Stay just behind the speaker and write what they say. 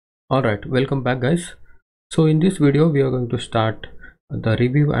Alright, welcome back guys. So in this video we are going to start the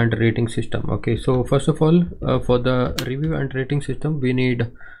review and rating system. Okay, so first of all, for the review and rating system we need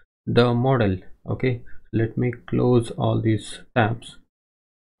the model. Okay, let me close all these tabs.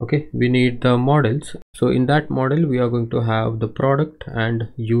 Okay, we need the models. So in that model we are going to have the product and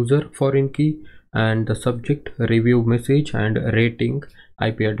user foreign key and the subject, review message and rating,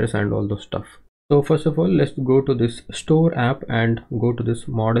 IP address and all those stuff. So first of all, let's go to this store app and go to this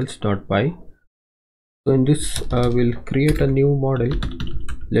models.py. So in this we'll create a new model.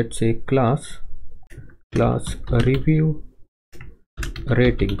 Let's say class review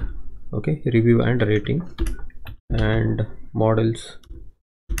rating. Okay, review and rating, and models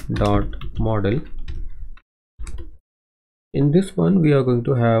dot model. In this one we are going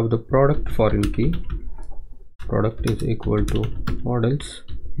to have the product foreign key. Product is equal to models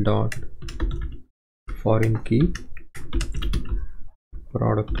dot foreign key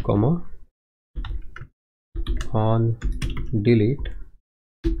product comma on delete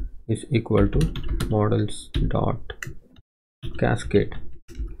is equal to models dot cascade.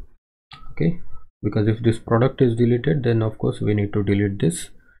 Okay, because if this product is deleted, then of course we need to delete this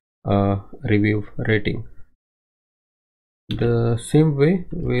review rating. The same way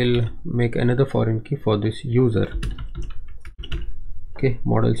we'll make another foreign key for this user. Okay,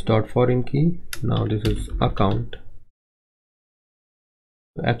 models dot foreign key. Now this is account.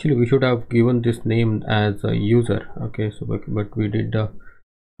 Actually we should have given this name as a user. Okay, so but we did the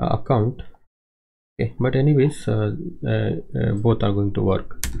account. Okay, but anyways both are going to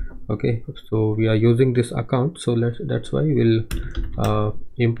work. Okay, so we are using this account, so that's why we'll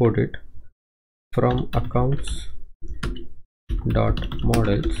import it from accounts dot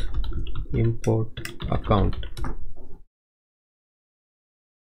models import account,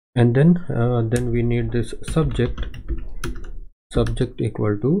 and then we need this subject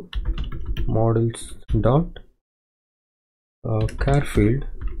equal to models dot char field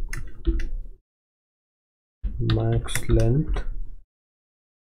max length.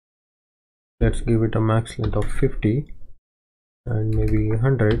 Let's give it a max length of 50 and maybe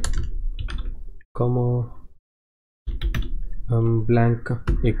 100, comma blank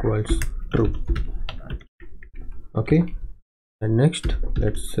equals true. Okay, and next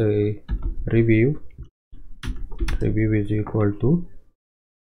let's say review is equal to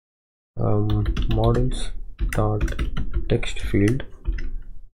models dot text field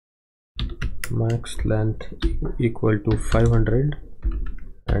max length equal to 500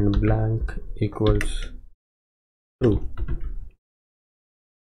 and blank equals true.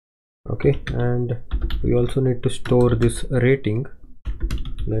 Okay, and we also need to store this rating.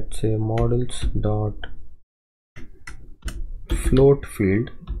 Let's say models dot float field.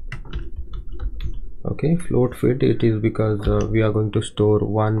 Okay, float field it is because we are going to store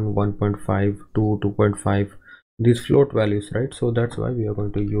 1, 1.5, 2, 2.5, these float values, right? So that's why we are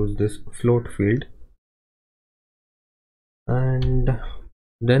going to use this float field. And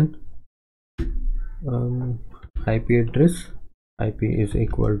then IP address, IP is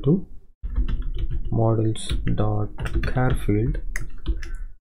equal to models dot char field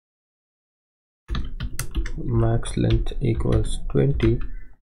max length equals 20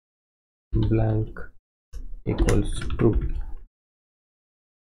 blank equals true.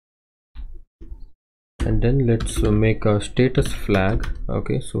 And then let's make a status flag.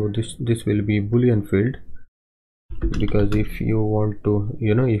 Okay, so this will be boolean field, because if you want to,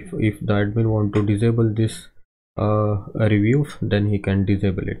 if the admin want to disable this review, then he can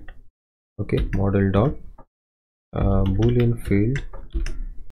disable it. Okay, model dot boolean field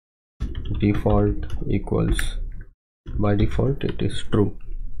default equals, by default it is true.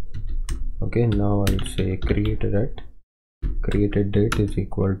 Okay, now I'll say created date is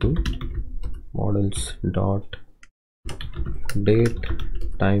equal to models dot date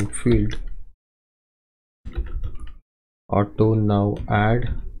time field auto now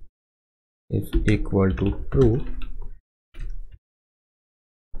add is equal to true,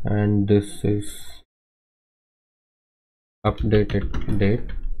 and this is updated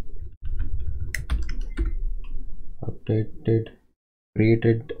date, updated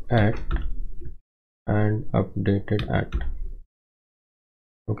created at and updated at.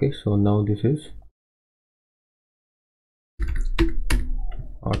 Okay, so now this is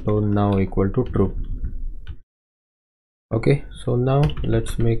auto now equal to true. Okay, so now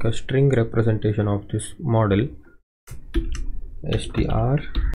let's make a string representation of this model. str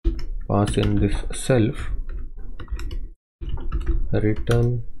pass in this self,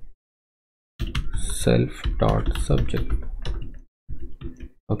 return self dot subject.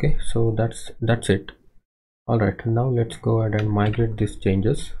 Okay, so that's it. Alright, now let's go ahead and migrate these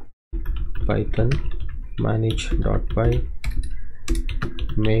changes. python manage.py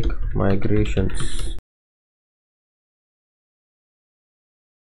make migrations.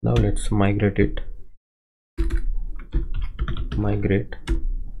 Now let's migrate it. Migrate.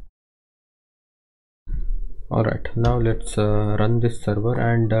 Alright, now let's run this server,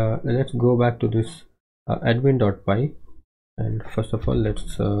 and let's go back to this admin.py, and first of all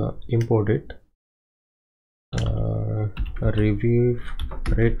let's import it. Review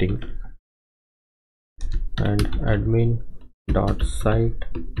rating and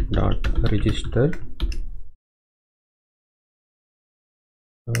admin.site.register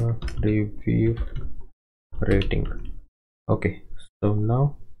review rating. Okay, so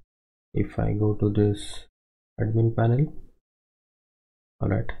now if I go to this admin panel,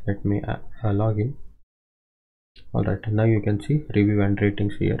 alright, let me log in. Alright, now you can see review and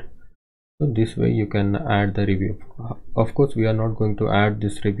ratings here. So this way you can add the review. Of course we are not going to add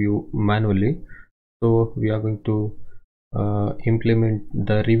this review manually, so we are going to implement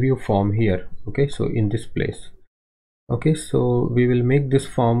the review form here. Okay, so in this place. Okay, so we will make this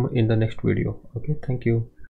form in the next video. Okay, thank you.